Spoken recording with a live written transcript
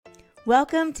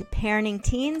Welcome to Parenting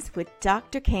Teens with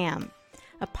Dr. Cam,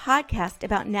 a podcast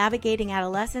about navigating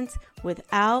adolescence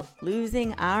without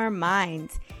losing our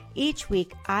minds. Each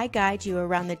week, I guide you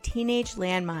around the teenage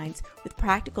landmines with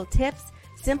practical tips,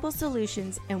 simple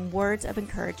solutions, and words of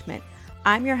encouragement.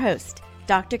 I'm your host,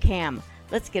 Dr. Cam.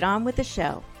 Let's get on with the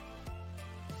show.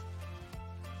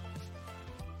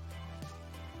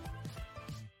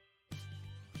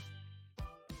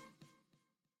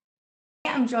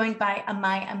 I'm joined by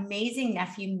my amazing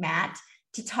nephew, Matt,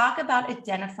 to talk about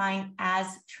identifying as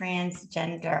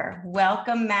transgender.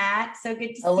 Welcome, Matt. So good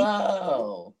to see you.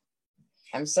 Hello.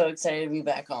 I'm so excited to be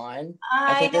back on.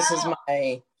 I think this is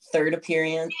my third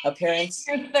appearance. Your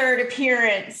third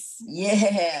appearance.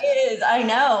 Yeah. It is. I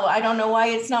know. I don't know why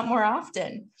it's not more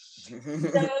often. So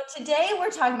today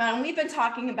we're talking about, and we've been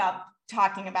talking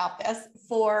about this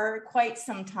for quite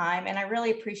some time, and I really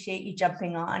appreciate you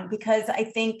jumping on because I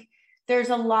think there's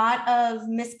a lot of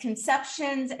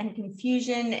misconceptions and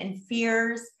confusion and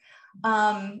fears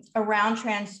around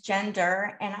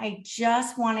transgender. And I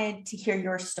just wanted to hear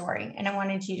your story, and I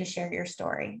wanted you to share your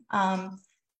story. Go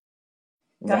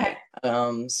ahead.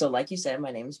 So like you said,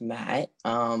 my name's Matt.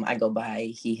 I go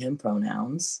by he, him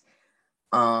pronouns.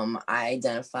 I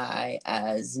identify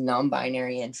as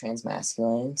non-binary and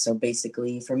transmasculine. So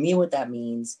basically for me, what that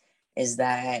means is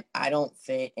that I don't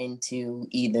fit into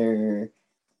either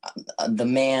the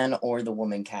man or the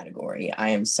woman category. I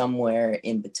am somewhere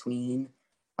in between.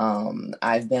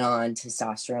 I've been on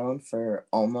testosterone for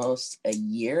almost a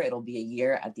year. It'll be a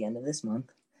year at the end of this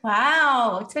month.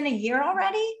 Wow. It's been a year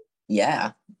already?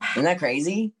 Yeah. Isn't that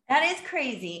crazy? That is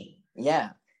crazy.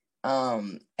 Yeah.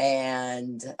 I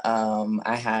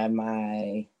had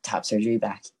my top surgery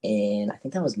back in, I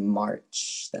think that was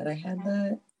March that I had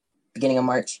that, beginning of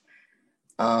March.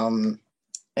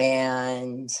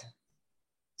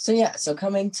 So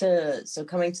coming to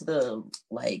the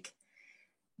like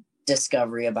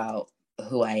discovery about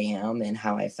who I am and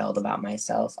how I felt about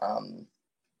myself.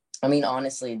 I mean,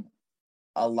 honestly,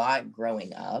 a lot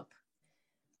growing up.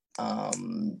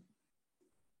 I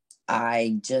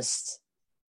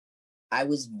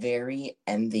was very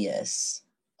envious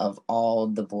of all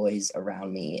the boys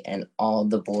around me and all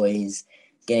the boys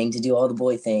getting to do all the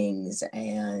boy things.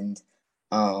 And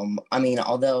I mean,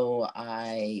 although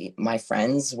my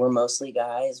friends were mostly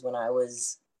guys when I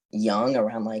was young,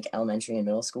 around like elementary and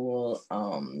middle school,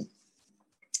 I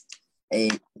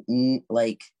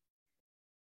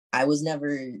was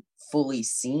never fully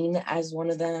seen as one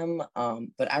of them.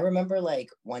 But I remember like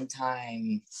one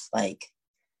time, like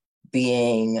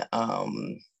being out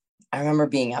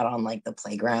on like the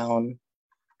playground,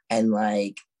 and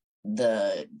like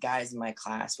the guys in my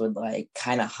class would like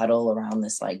kind of huddle around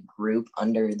this like group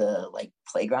under the like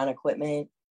playground equipment,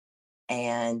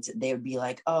 and they would be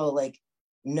like, oh, like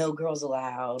no girls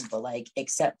allowed, but like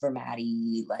except for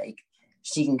Maddie, like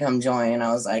she can come join. And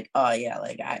I was like, oh yeah,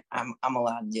 like I'm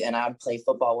allowed to do, and I would play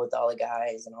football with all the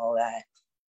guys and all that.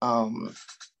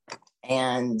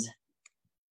 And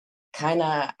kind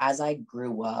of as I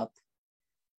grew up,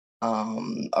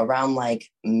 around like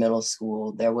middle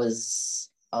school, there was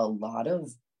a lot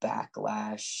of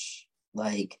backlash,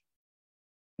 like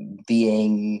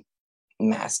being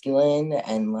masculine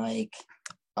and like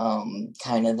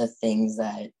kind of the things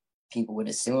that people would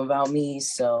assume about me.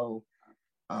 So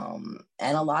and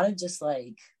a lot of just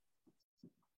like,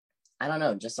 I don't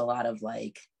know, just a lot of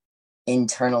like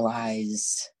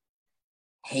internalized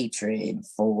hatred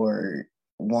for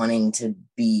wanting to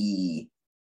be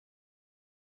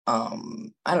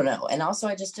I don't know. And also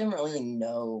I just didn't really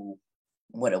know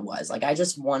what it was. Like I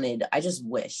just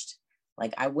wished,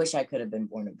 like I wish I could have been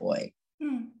born a boy.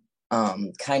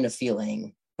 Kind of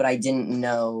feeling, but I didn't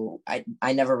know, I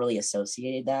never really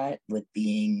associated that with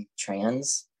being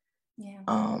trans.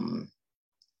 Yeah.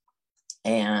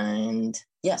 And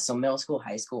yeah, so middle school,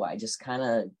 high school, I just kind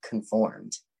of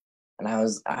conformed, and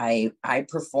I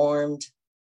performed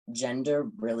gender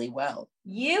really well.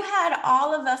 You had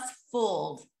all of us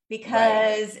fooled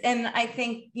because, right. And I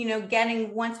think,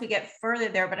 once we get further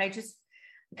there, but I just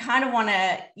kind of want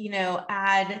to,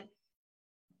 add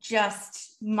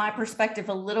just my perspective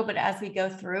a little bit as we go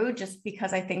through, just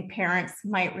because I think parents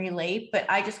might relate. But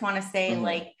I just want to say,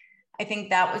 like, I think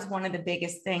that was one of the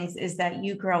biggest things, is that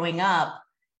you growing up,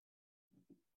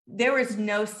 there was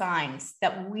no signs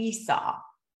that we saw.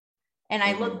 And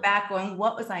I look back going,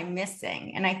 what was I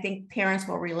missing? And I think parents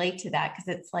will relate to that, because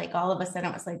it's like all of a sudden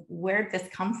it was like, where did this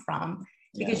come from?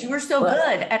 Because you were so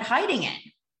good at hiding it.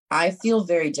 I feel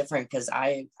very different, because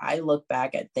I look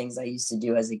back at things I used to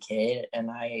do as a kid, and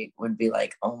I would be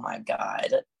like, oh my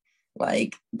God,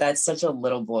 Like, that's such a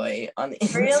little boy on the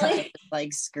inside, Really?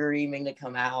 like screaming to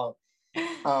come out.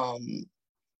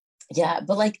 Yeah,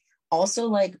 but like also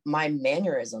like my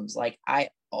mannerisms, like I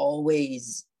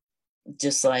always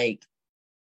just like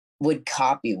would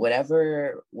copy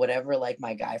whatever like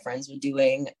my guy friends were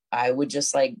doing. I would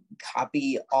just like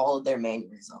copy all of their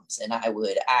mannerisms, and I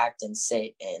would act and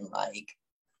sit and like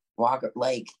walk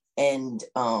like, and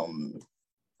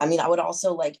I mean I would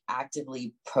also like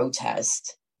actively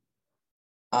protest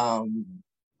a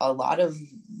lot of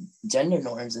gender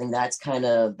norms, and that's kind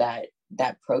of that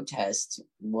protest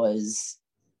was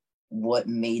what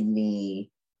made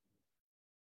me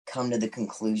come to the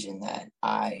conclusion that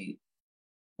I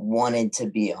wanted to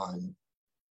be on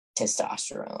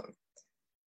testosterone.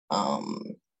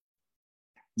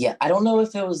 Yeah, I don't know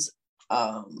if it was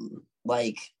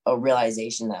like a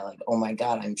realization that like, oh my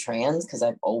God, I'm trans, because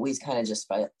I've always kind of just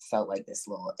felt like this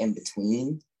little in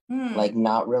between, like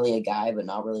not really a guy, but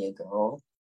not really a girl.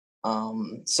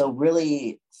 So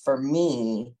really for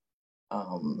me,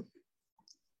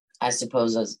 I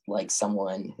suppose as like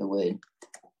someone who would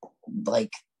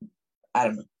like, I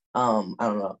don't know. I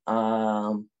don't know.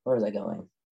 Where was I going?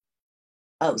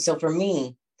 Oh, so for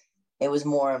me, it was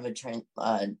more of a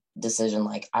decision.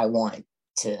 Like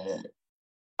to,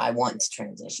 I want to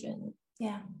transition.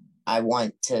 Yeah.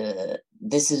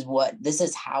 This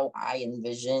is how I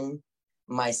envision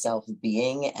myself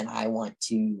being. And I want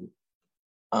to,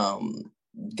 I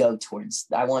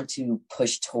want to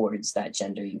push towards that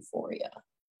gender euphoria.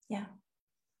 Yeah.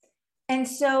 And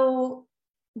so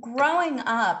growing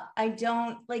up, I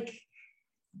don't like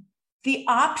the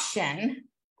option,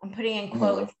 I'm putting in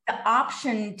quotes, the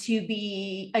option to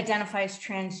be identified as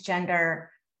transgender,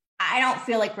 I don't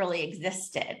feel like really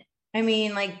existed. I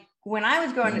mean, like when I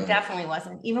was growing up, it definitely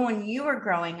wasn't. Even when you were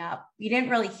growing up, you didn't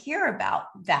really hear about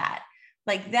that.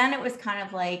 Like then it was kind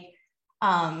of like,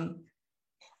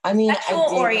 I mean, sexual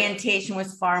orientation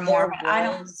was far more, but I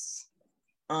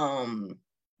don't.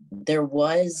 There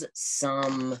was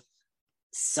some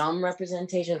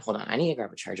representation. Hold on, I need to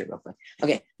grab a charger real quick.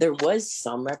 Okay, there was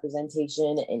some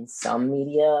representation in some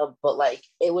media, but like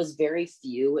it was very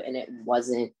few, and it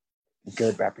wasn't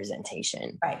good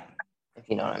representation. Right. If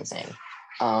you know what I'm saying.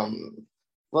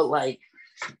 But like,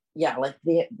 yeah, like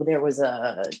there was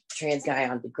a trans guy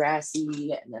on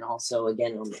Degrassi, and then also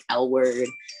again on the L Word,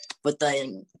 but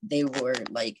then they weren't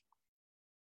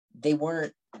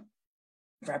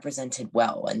represented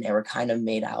well, and they were kind of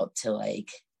made out to like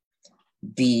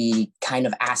be kind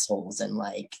of assholes, and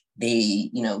like they,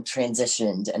 you know,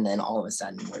 transitioned, and then all of a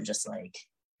sudden we're just like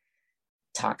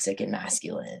toxic and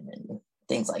masculine and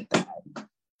things like that.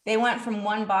 They went from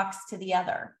one box to the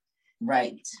other.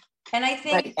 Right. And I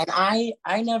think, right. And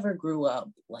I never grew up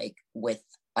like with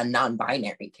a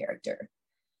non-binary character,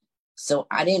 so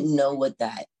I didn't know what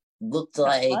that looked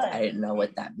like. I didn't know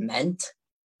what that meant.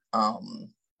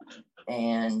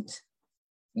 And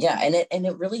yeah, and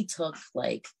it really took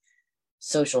like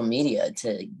social media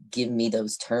to give me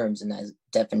those terms and those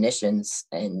definitions,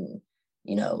 and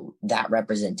you know, that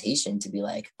representation to be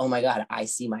like, oh my God, I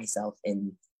see myself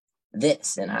in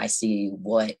this, and I see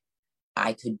what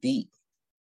I could be.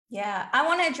 Yeah, I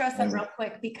want to address that real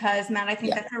quick because Matt, I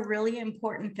think that's a really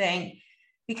important thing,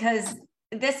 because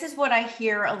this is what I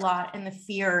hear a lot, and the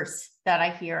fears that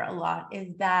I hear a lot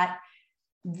is that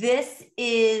this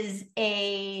is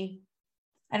I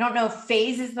don't know if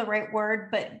phase is the right word,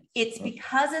 but it's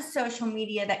because of social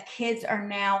media that kids are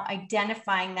now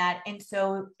identifying that. And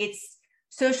so it's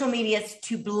social media's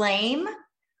to blame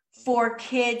for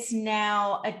kids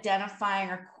now identifying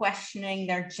or questioning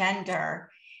their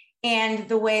gender. And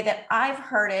the way that I've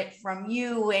heard it from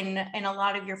you and a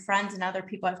lot of your friends and other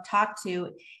people I've talked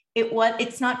to,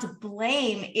 it's not to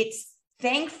blame. It's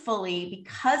thankfully,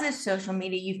 because of social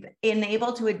media, you've been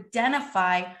able to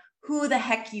identify who the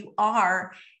heck you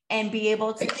are and be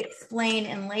able to explain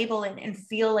and label it and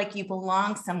feel like you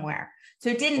belong somewhere. So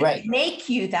it didn't make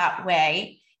you that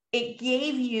way. It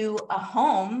gave you a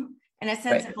home and a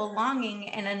sense of belonging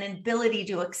and an ability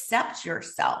to accept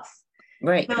yourself.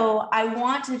 Right. So I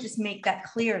want to just make that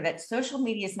clear that social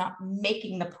media is not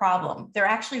making the problem. They're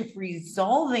actually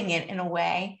resolving it in a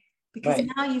way, because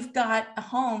now you've got a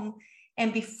home,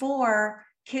 and before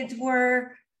kids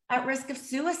were at risk of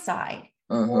suicide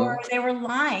or they were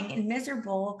lying and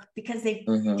miserable because they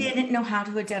didn't know how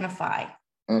to identify.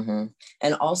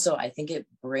 And also I think it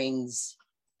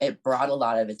brought a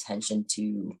lot of attention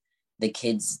to the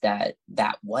kids that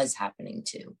was happening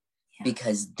to.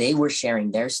 Because they were sharing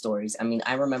their stories. I mean,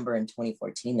 I remember in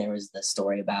 2014, there was the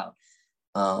story about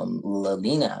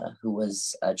Lalina, who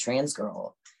was a trans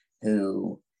girl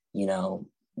who, you know,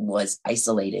 was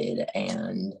isolated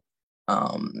and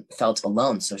felt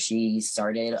alone. So she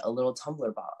started a little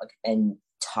Tumblr blog and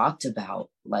talked about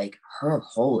like her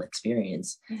whole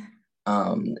experience. Yeah.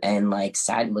 And like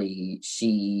sadly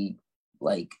she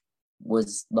like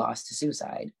was lost to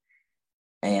suicide.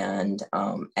 And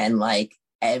like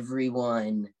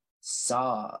everyone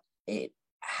saw it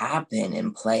happen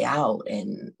and play out,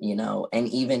 and you know, and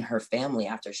even her family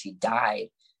after she died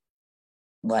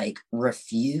like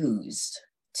refused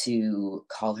to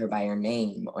call her by her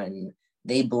name, and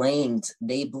they blamed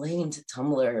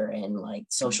Tumblr and like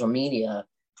social media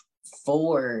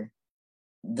for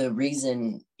the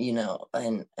reason, you know.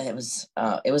 And it was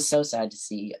so sad to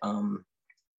see.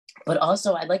 But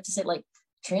also I'd like to say like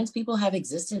trans people have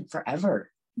existed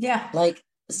forever, Yeah. like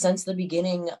since the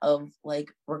beginning of like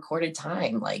recorded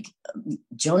time. Like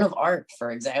Joan of Arc,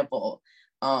 for example,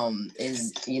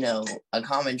 is, you know, a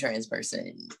common trans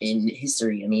person in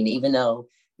history. I mean, even though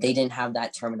they didn't have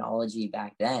that terminology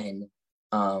back then,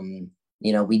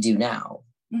 you know, we do now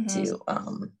to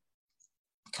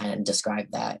kind of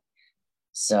describe that.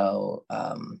 So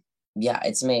yeah,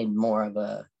 it's made more of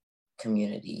a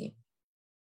community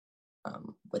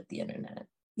with the internet.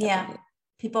 Yeah.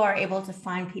 People are able to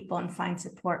find people and find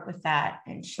support with that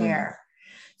and share.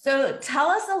 So tell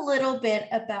us a little bit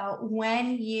about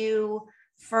when you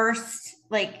first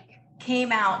like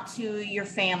came out to your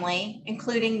family,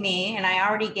 including me. And I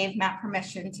already gave Matt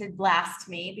permission to blast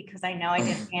me because I know I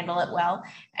didn't handle it well.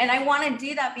 And I want to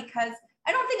do that because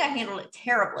I don't think I handled it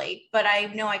terribly, but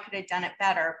I know I could have done it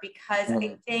better, because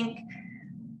I think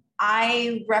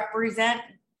I represent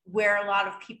where a lot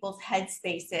of people's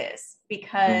headspace is,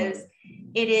 because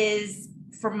it is,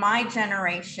 for my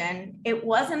generation, it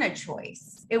wasn't a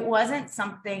choice. It wasn't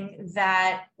something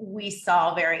that we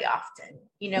saw very often.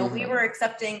 You know, we were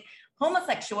accepting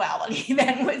homosexuality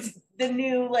then was the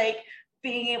new, like,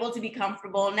 being able to be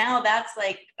comfortable. Now that's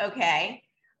like, okay,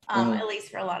 at least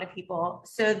for a lot of people.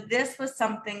 So this was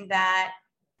something that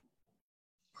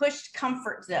pushed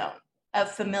comfort zone of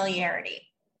familiarity.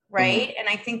 Right. And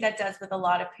I think that does with a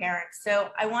lot of parents. So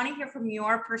I want to hear from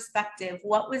your perspective.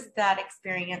 What was that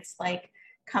experience like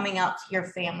coming out to your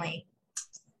family?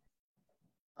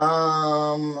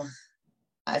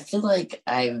 I feel like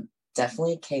I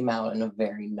definitely came out in a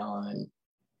very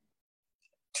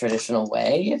non-traditional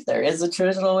way, if there is a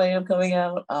traditional way of coming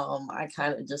out. I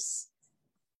kind of just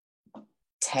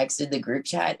texted the group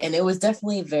chat, and it was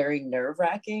definitely very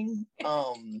nerve-wracking.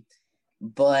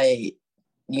 But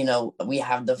you know, we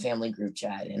have the family group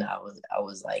chat, and I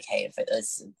was like, hey,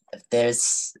 if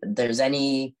there's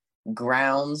any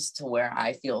grounds to where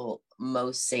I feel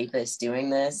most safest doing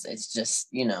this, it's just,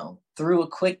 you know, through a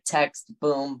quick text,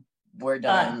 boom, we're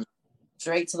done,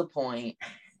 straight to the point,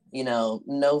 you know,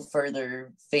 no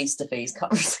further face-to-face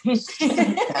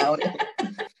conversation about it.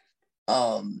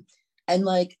 And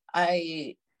like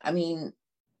I mean,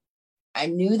 I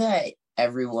knew that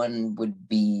everyone would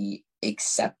be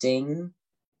accepting,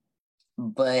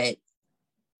 but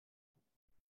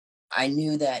I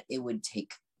knew that it would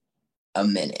take a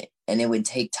minute, and it would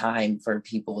take time for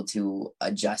people to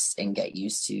adjust and get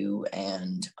used to.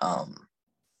 And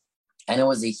it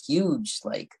was a huge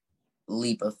like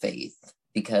leap of faith,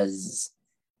 because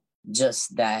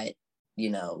just that, you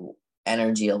know,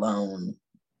 energy alone,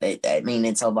 I mean,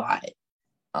 it's a lot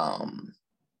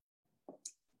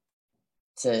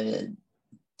to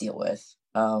deal with.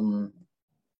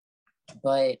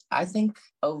 But I think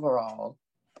overall,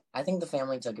 I think the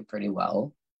family took it pretty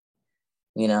well.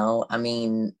 You know, I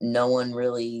mean, no one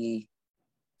really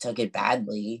took it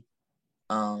badly.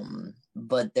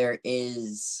 But there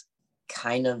is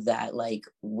kind of that like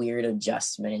weird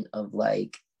adjustment of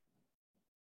like,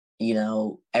 you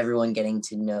know, everyone getting used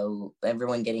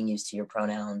to your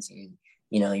pronouns, you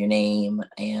know, your name.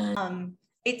 And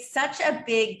it's such a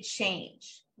big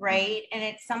change, right? And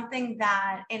it's something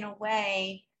that in a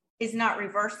way is not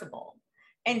reversible.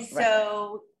 And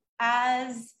so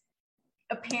as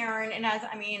a parent, and as,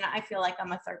 I mean, I feel like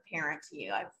I'm a third parent to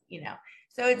you, you know,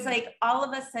 so it's like all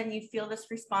of a sudden you feel this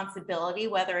responsibility,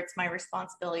 whether it's my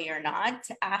responsibility or not,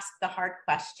 to ask the hard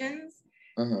questions,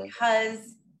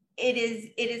 because it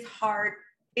is hard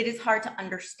to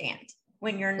understand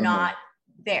when you're not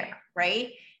there,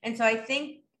 right? And so I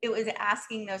think it was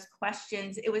asking those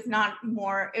questions. It was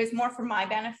more for my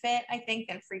benefit, I think,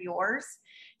 than for yours,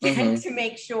 to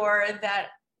make sure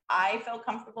that I felt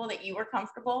comfortable, that you were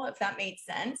comfortable, if that made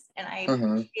sense. And I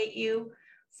appreciate you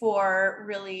for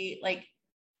really like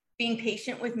being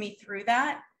patient with me through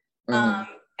that. And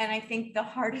I think the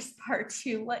hardest part is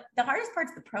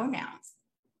the pronouns.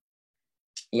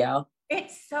 Yeah.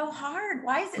 It's so hard.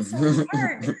 Why is it so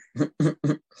hard?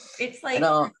 It's like, I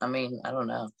don't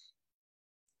know.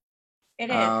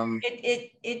 it is.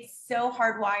 It's so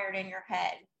hardwired in your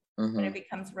head that it Mhm.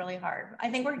 becomes really hard. I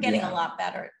think we're getting a lot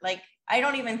better. Like, I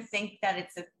don't even think that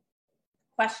it's a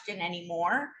question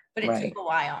anymore, but it took Right. a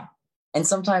while. And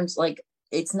sometimes, like,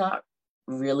 it's not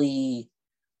really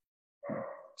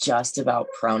just about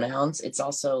pronouns. It's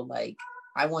also like,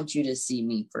 I want you to see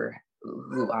me for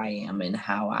who I am and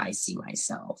how I see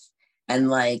myself. And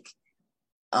like,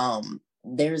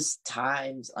 there's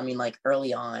times, I mean, like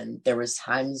early on, there was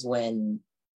times when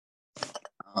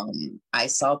I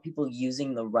saw people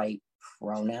using the right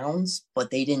pronouns,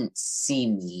 but they didn't see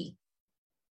me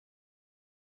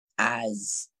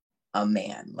as a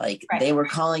man. Like Right. they were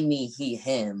calling me he,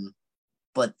 him,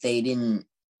 but they didn't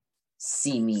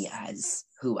see me as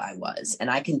who I was. And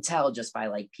I can tell just by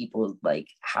like people, like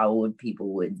how would people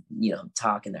would, you know,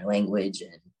 talk in their language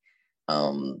and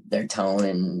their tone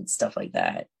and stuff like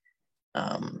that.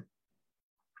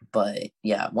 But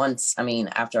yeah, once, I mean,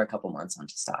 after a couple months on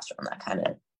testosterone, that kind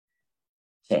of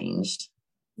changed.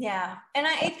 Yeah. And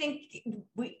I think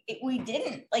we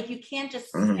didn't, like, you can't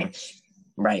just Mhm. switch.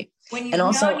 Right. When And you've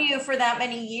also, known you for that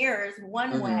many years,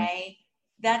 one mhm, way,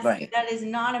 right. that is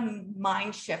not a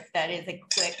mind shift that is a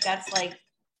quick, that's like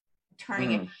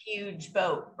turning a huge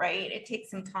boat, right? It takes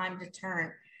some time to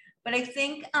turn. But I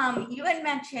think you had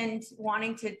mentioned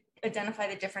wanting to identify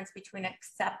the difference between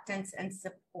acceptance and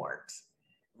support.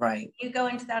 Right. Can you go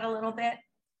into that a little bit?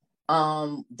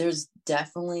 There's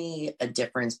definitely a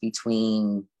difference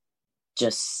between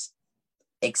just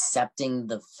accepting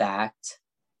the fact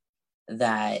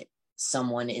that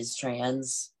someone is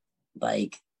trans,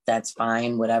 like that's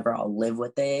fine, whatever, I'll live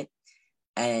with it,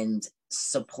 and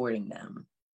supporting them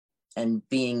and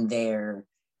being there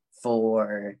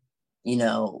for, you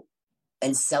know,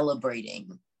 and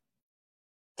celebrating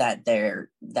their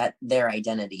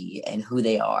identity and who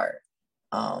they are.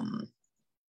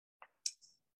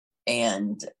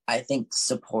 And I think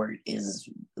support is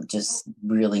just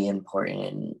really important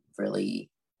and really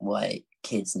what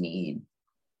kids need,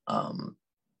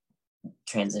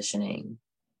 transitioning,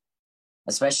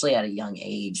 especially at a young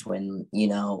age when, you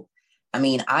know, I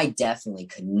mean, I definitely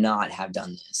could not have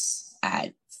done this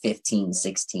at 15,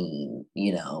 16,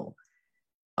 you know.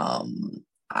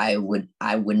 I would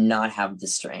not have the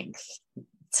strength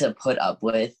to put up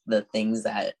with the things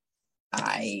that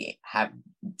I have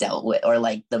dealt with, or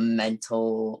like the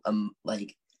mental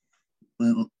like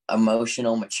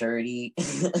emotional maturity.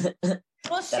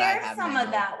 Well, That I share have some now.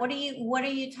 of that. What are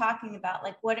you talking about?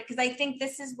 Like, what, because I think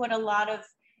this is what a lot of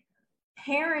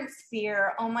parents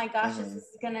fear. Oh my gosh, this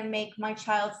is going to make my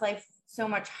child's life so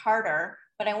much harder.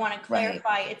 But I want to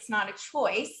clarify, it's not a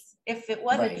choice. If it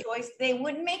was a choice, they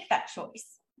wouldn't make that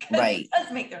choice, because it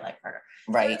does make their life harder.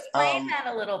 Right. So explain that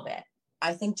a little bit.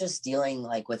 I think just dealing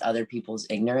like with other people's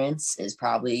ignorance is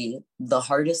probably the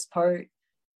hardest part.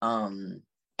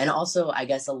 And also, I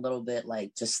guess a little bit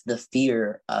like just the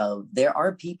fear of, there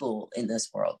are people in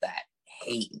this world that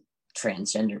hate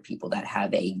transgender people, that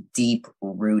have a deep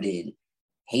rooted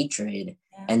hatred,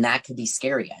 and that could be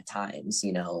scary at times,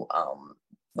 you know.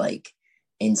 Like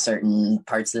in certain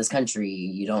parts of this country,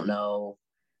 you don't know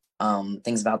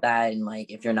things about that, and like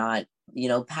if you're not, you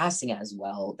know, passing as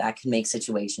well, that can make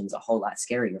situations a whole lot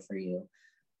scarier for you.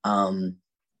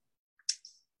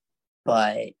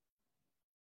 But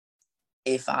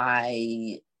if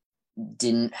I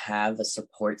didn't have a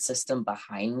support system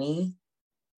behind me,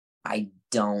 I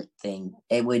don't think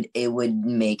it would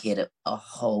make it a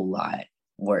whole lot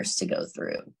worse to go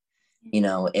through. You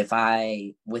know, if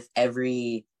I with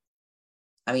every,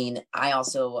 I mean, I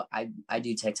also I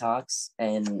do TikToks,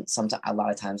 and sometimes a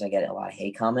lot of times I get a lot of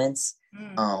hate comments.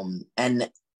 And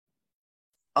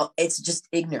it's just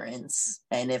ignorance.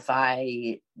 And if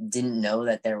I didn't know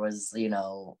that there was, you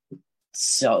know,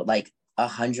 so like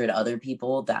 100 other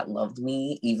people that loved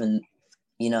me, even,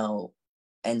 you know,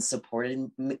 and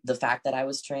supported the fact that I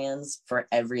was trans, for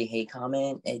every hate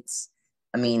comment,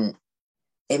 I mean,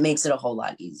 it makes it a whole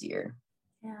lot easier.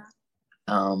 Yeah.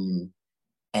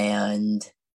 And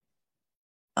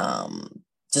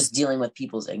just dealing with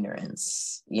people's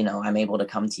ignorance, you know, I'm able to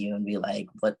come to you and be like,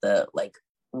 what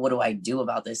do I do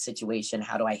about this situation?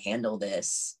 How do I handle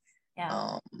this?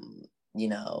 Yeah. You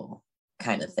know,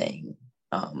 kind of thing.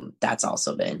 That's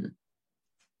also been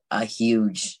a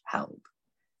huge help.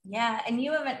 Yeah. And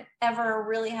you haven't ever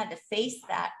really had to face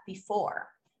that before.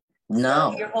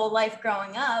 No. So your whole life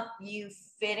growing up, you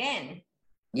fit in.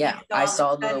 Yeah. I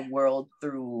saw the world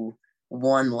through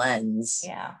one lens.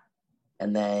 Yeah.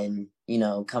 And then, you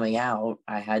know, coming out,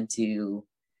 I had to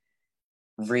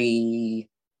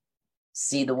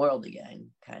see the world again,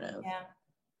 kind of. Yeah.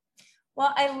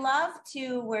 Well, I love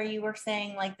too where you were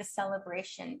saying like the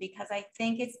celebration, because I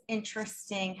think it's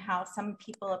interesting how some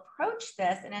people approach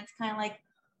this, and it's kind of like,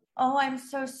 oh, I'm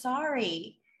so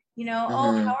sorry, you know,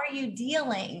 oh, how are you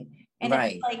dealing? And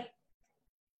it's like,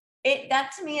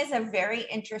 that to me is a very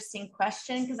interesting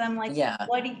question, because I'm like,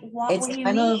 what do you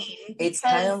mean? It's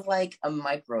kind of like a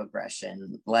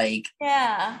microaggression, like,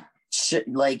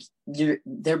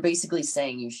 they're basically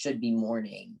saying you should be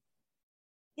mourning.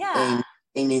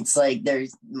 And it's like,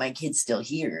 my kid's still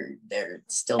here, they're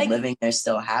still like, living, they're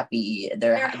still happy,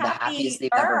 they're the happiest they've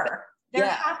ever been.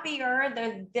 Happier,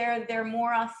 they're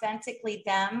more authentically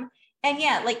them. And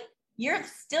like, you're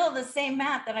still the same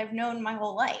Matt that I've known my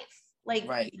whole life. Like,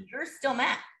 you're still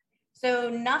Matt. So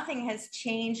nothing has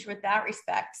changed with that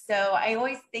respect. So I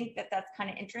always think that that's kind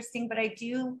of interesting, but I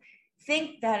do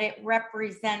think that it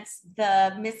represents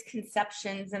the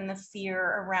misconceptions and the fear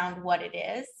around what it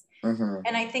is.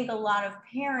 And I think a lot of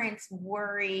parents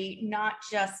worry not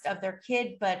just of their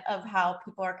kid, but of how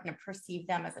people are going to perceive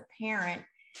them as a parent.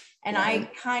 And I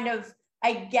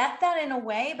get that in a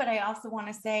way, but I also want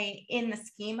to say, in the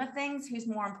scheme of things, who's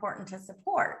more important to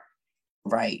support?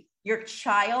 Right. Your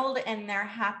child and their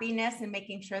happiness and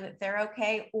making sure that they're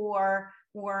okay, or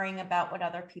worrying about what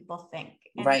other people think.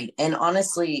 Right. And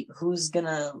honestly, who's going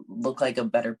to look like a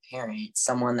better parent?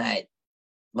 Someone that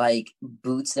like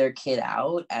boots their kid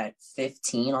out at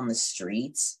 15 on the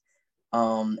streets,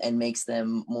 and makes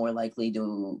them more likely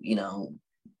to,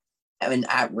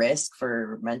 at risk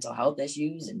for mental health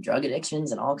issues and drug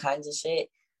addictions and all kinds of shit,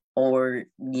 or,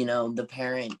 the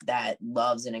parent that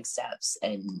loves and accepts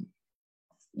and,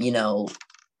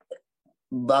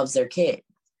 loves their kid.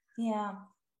 Yeah.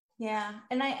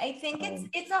 And I think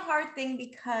it's a hard thing,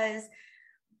 because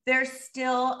there's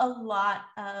still a lot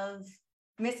of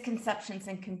misconceptions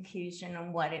and confusion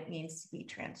on what it means to be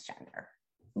transgender.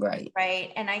 Right.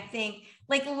 And I think,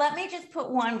 like, let me just put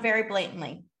one very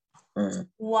blatantly.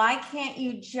 Why can't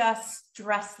you just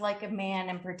dress like a man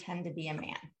and pretend to be a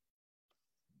man?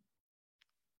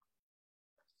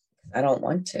 I don't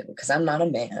want to, because I'm not a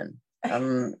man.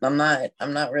 I'm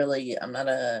not really a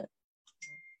man.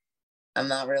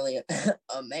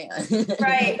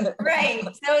 Right.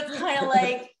 So it's kind of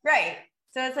like,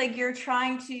 so it's like you're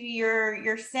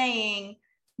saying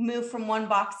move from one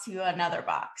box to another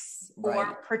box,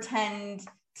 or pretend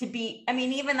to be,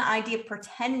 even the idea of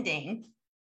pretending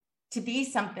to be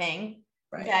something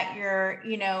that you're,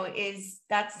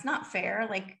 that's not fair.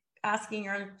 Like,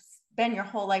 spend your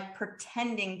whole life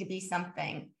pretending to be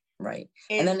something. Right.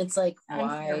 And then it's like,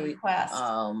 why,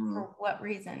 for what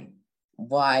reason?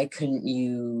 Why couldn't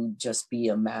you just be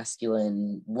a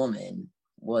masculine woman?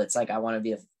 Well, it's like, I want to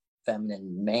be a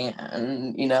feminine man, I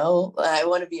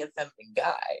want to be a feminine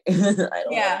guy.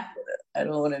 I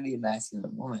don't want to be a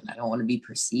masculine woman. I don't want to be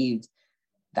perceived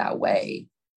that way.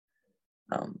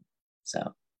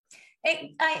 So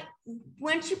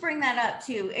once you bring that up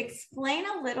too, explain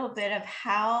a little bit of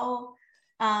how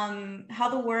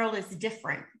the world is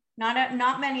different.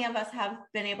 Not many of us have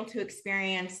been able to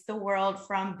experience the world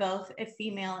from both a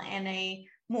female and a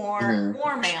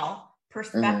more male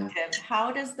perspective.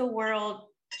 How does the world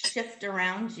shift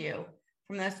around you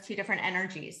from those two different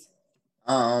energies?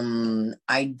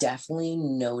 I definitely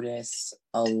notice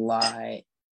a lot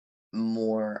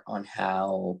more on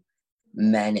how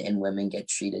men and women get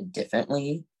treated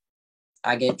differently.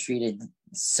 I get treated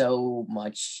so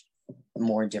much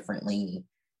more differently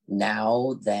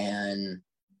now than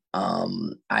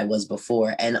I was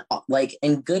before, and like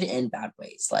in good and bad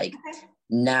ways. Like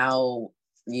now,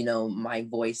 my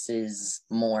voice is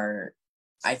more,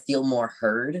 I feel more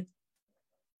heard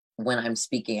when I'm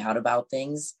speaking out about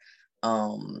things.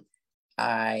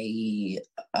 I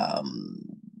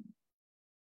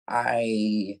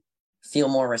feel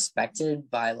more respected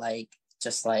by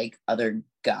just other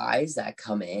guys that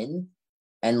come in,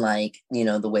 and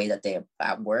the way that they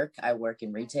at work. I work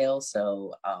in retail,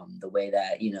 so the way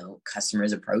that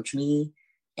customers approach me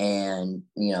and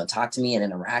talk to me and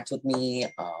interact with me,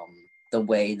 the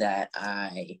way that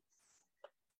I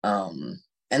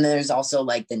and there's also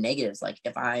the negatives. Like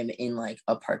if I'm in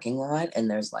a parking lot and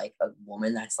there's a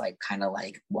woman that's kind of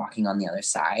walking on the other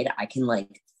side, I can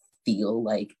feel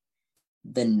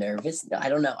the nervous. I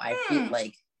don't know. I feel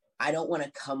I don't want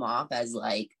to come off as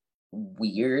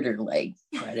weird or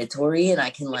predatory, and I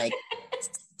can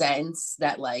sense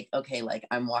that okay,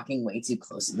 I'm walking way too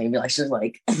close. Maybe I should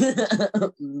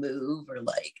move, or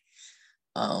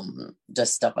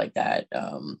just stuff like that.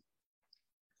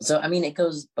 So I mean, it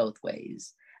goes both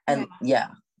ways. And yeah.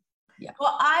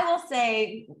 Well, I will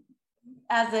say,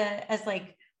 as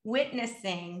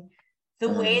witnessing the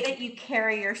way that you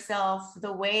carry yourself,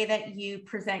 the way that you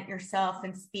present yourself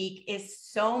and speak is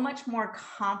so much more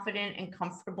confident and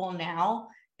comfortable now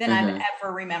than I've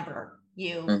ever remember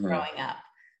you growing up.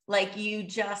 Like you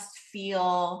just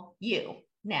feel you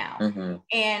now.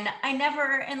 And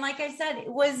and like I said,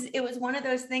 it was one of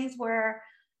those things where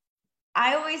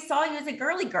I always saw you as a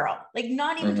girly girl, like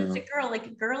not even just a girl, like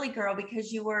a girly girl,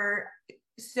 because you were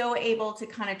so able to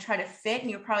kind of try to fit,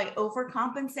 and you're probably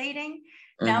overcompensating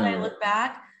now that I look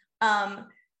back.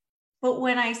 But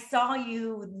when I saw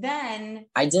you then,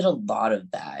 I did a lot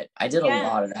of that. I did a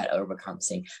lot of that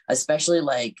overcompensating, especially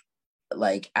like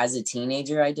as a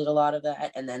teenager, I did a lot of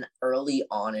that. And then early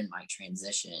on in my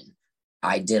transition,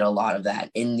 I did a lot of that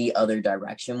in the other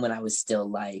direction when I was still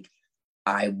like,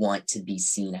 I want to be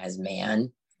seen as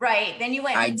man. Right. Then you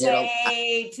went to the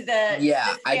I took it away.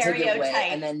 And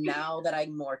stereotype. then now that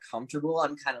I'm more comfortable,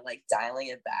 I'm kind of like dialing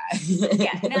it back.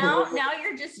 Now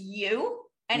you're just you.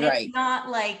 And it's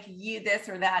not like you this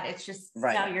or that. It's just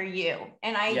now you're you.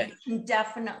 And I can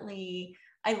definitely,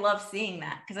 I love seeing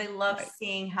that, because I love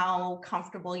seeing how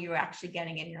comfortable you're actually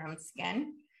getting in your own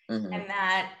skin. And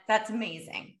that's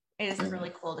amazing. It is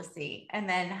really cool to see. And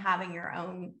then having your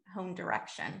own home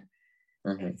direction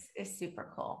is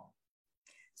super cool.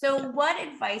 So what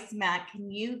advice, Matt, can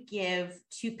you give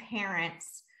to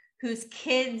parents whose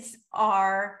kids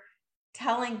are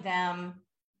telling them,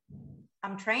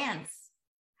 I'm trans?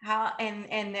 How,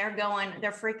 and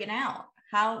they're freaking out.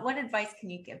 What advice can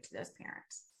you give to those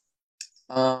parents?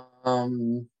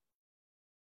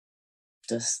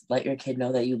 Just let your kid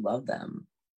know that you love them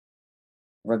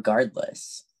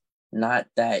regardless. Not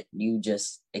that you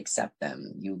just accept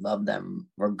them. You love them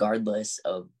regardless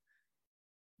of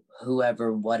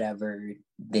whoever, whatever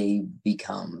they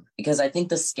become. Because I think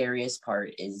the scariest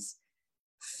part is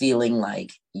feeling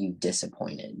like you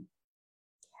disappointed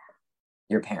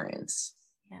your parents.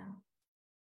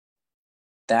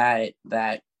 That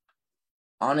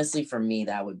honestly, for me,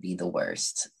 that would be the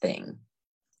worst thing.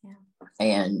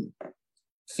 And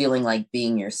feeling like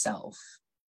being yourself,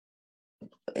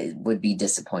 it would be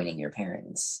disappointing your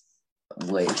parents.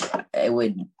 It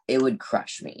would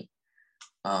crush me.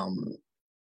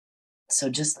 So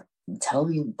just tell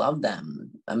them you love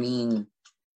them. I mean,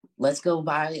 let's go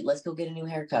get a new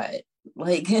haircut.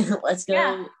 Like, let's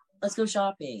go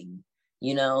shopping.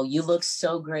 You know, you look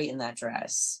so great in that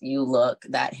dress.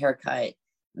 That haircut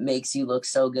makes you look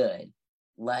so good.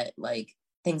 Like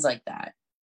things like that.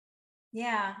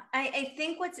 Yeah. I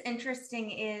think what's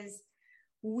interesting is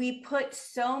we put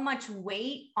so much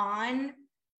weight on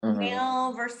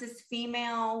male versus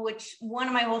female, which one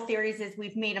of my whole theories is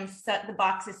we've made them set the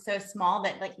boxes so small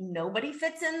that like nobody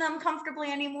fits in them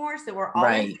comfortably anymore. So we're all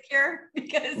insecure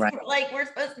because we're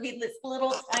supposed to be this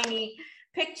little tiny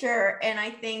picture. And I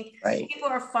think people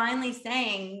are finally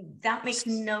saying that makes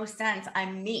no sense.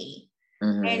 I'm me.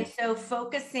 And so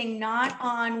focusing not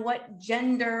on what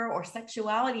gender or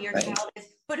sexuality your child is,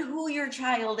 but who your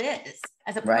child is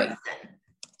as a person.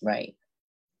 Right.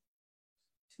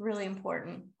 It's really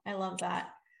important. I love that.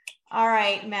 All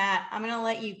right, Matt, I'm going to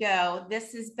let you go.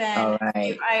 This has been,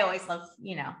 I always love,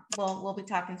 we'll be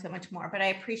talking so much more, but I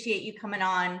appreciate you coming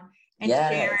on and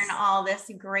sharing all this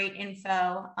great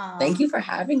info. Thank you for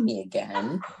having me again.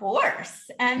 Of course.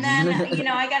 And then,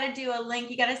 I got to do a link.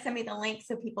 You got to send me the link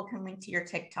so people can link to your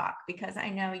TikTok, because I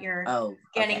know you're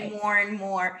getting more and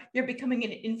more. You're becoming an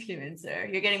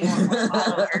influencer. You're getting more and more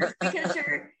followers because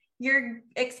you're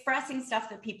expressing stuff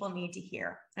that people need to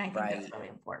hear. And I think that's really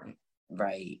important.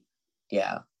 Right.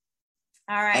 Yeah.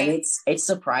 All right. And it's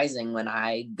surprising when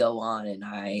I go on and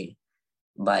I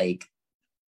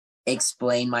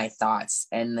explain my thoughts,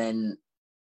 and then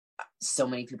so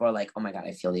many people are like, oh my God,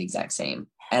 I feel the exact same.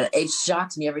 And it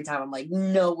shocks me every time. I'm like,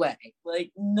 no way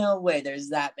there's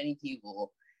that many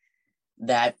people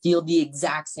that feel the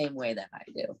exact same way that I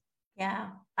do. Yeah,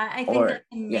 I think that's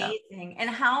amazing. And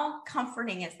how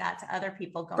comforting is that to other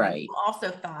people going, who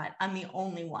also thought I'm the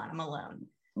only one, I'm alone.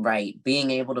 Right. Being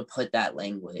able to put that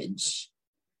language,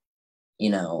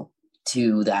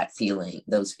 to that feeling,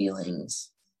 those feelings.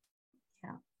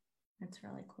 That's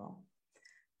really cool.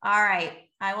 All right.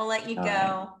 I will let you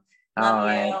go.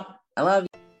 Love you. I love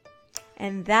you.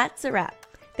 And that's a wrap.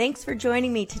 Thanks for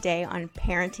joining me today on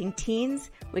Parenting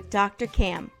Teens with Dr.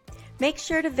 Cam. Make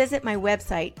sure to visit my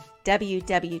website,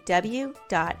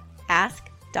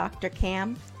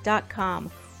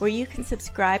 www.askdrcam.com, where you can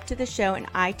subscribe to the show in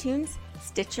iTunes,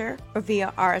 Stitcher, or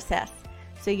via RSS,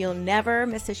 so you'll never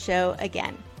miss a show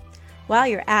again. While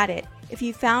you're at it, if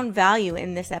you found value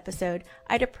in this episode,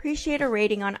 I'd appreciate a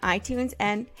rating on iTunes,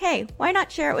 and hey, why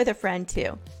not share it with a friend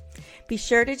too? Be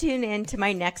sure to tune in to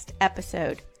my next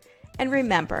episode. And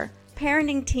remember,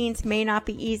 parenting teens may not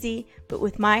be easy, but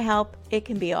with my help, it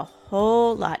can be a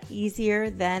whole lot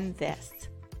easier than this.